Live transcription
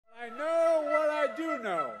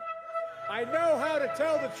I know how to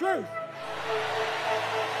tell the truth.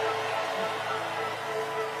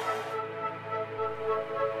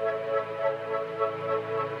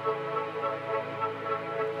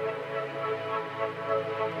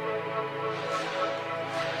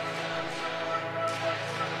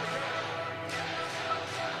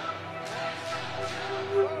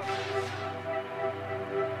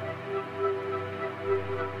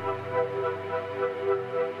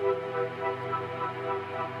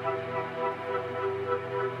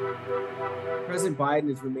 President Biden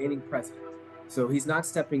is remaining president. So he's not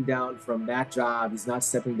stepping down from that job. He's not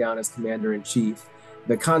stepping down as commander-in-chief.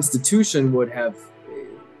 The Constitution would have,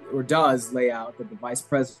 or does, lay out that the vice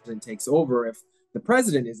president takes over if the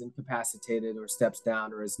president is incapacitated or steps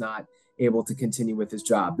down or is not able to continue with his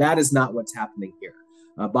job. That is not what's happening here.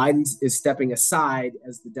 Biden is stepping aside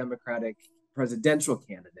as the Democratic presidential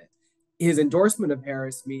candidate. His endorsement of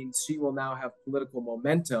Harris means she will now have political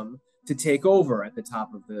momentum to take over at the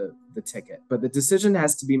top of the ticket. But the decision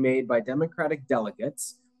has to be made by Democratic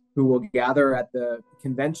delegates who will gather at the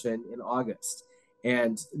convention in August.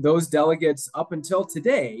 And those delegates up until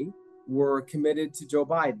today were committed to Joe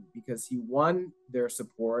Biden because he won their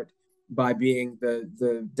support by being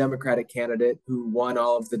the Democratic candidate who won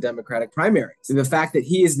all of the Democratic primaries. And the fact that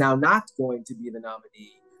he is now not going to be the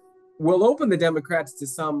nominee will open the Democrats to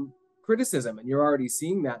some criticism. And you're already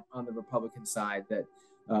seeing that on the Republican side, that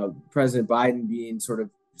President Biden being sort of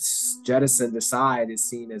jettisoned aside is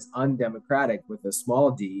seen as undemocratic with a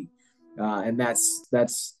small d. And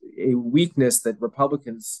that's a weakness that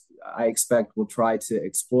Republicans, I expect, will try to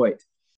exploit.